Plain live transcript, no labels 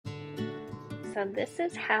So this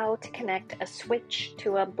is how to connect a switch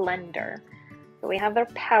to a blender. So we have the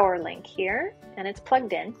power link here and it's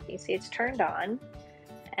plugged in. You see it's turned on.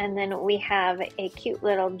 And then we have a cute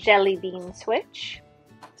little jelly bean switch.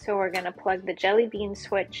 So we're going to plug the jelly bean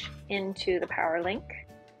switch into the power link.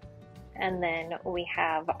 And then we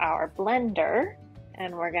have our blender,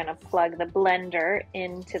 and we're going to plug the blender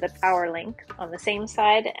into the power link on the same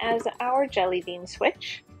side as our jelly bean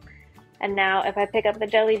switch. And now if I pick up the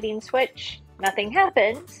jelly bean switch, nothing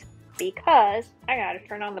happens because I got to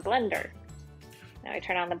turn on the blender. Now I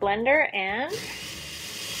turn on the blender, and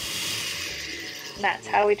that's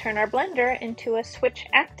how we turn our blender into a switch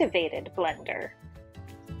activated blender.